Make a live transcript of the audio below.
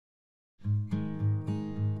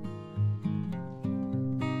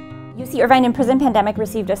UC Irvine and Prison Pandemic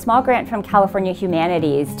received a small grant from California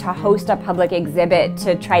Humanities to host a public exhibit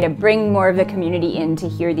to try to bring more of the community in to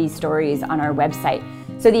hear these stories on our website.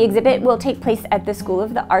 So the exhibit will take place at the School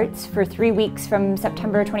of the Arts for 3 weeks from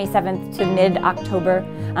September 27th to mid-October.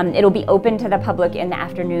 It'll be open to the public in the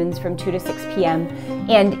afternoons from 2 to 6 p.m.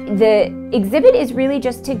 And the exhibit is really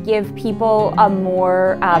just to give people a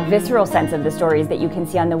more visceral sense of the stories that you can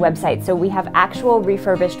see on the website. So we have actual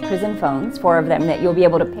refurbished prison phones, 4 of them, that you'll be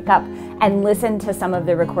able to pick up and listen to some of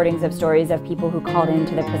the recordings of stories of people who called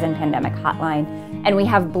into the Prison Pandemic Hotline. And we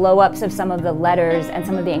have blow-ups of some of the letters and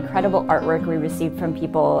some of the incredible artwork we received from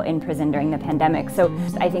people in prison during the pandemic. So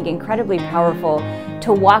I think incredibly powerful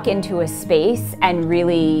to walk into a space and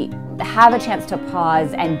really have a chance to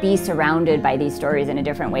pause and be surrounded by these stories in a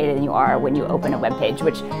different way than you are when you open a webpage,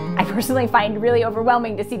 which I personally find really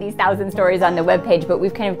overwhelming to see these 1,000 stories on the webpage, but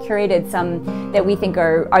we've kind of curated some that we think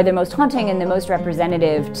are the most haunting and the most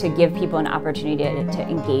representative to give people an opportunity to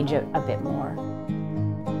engage a bit more.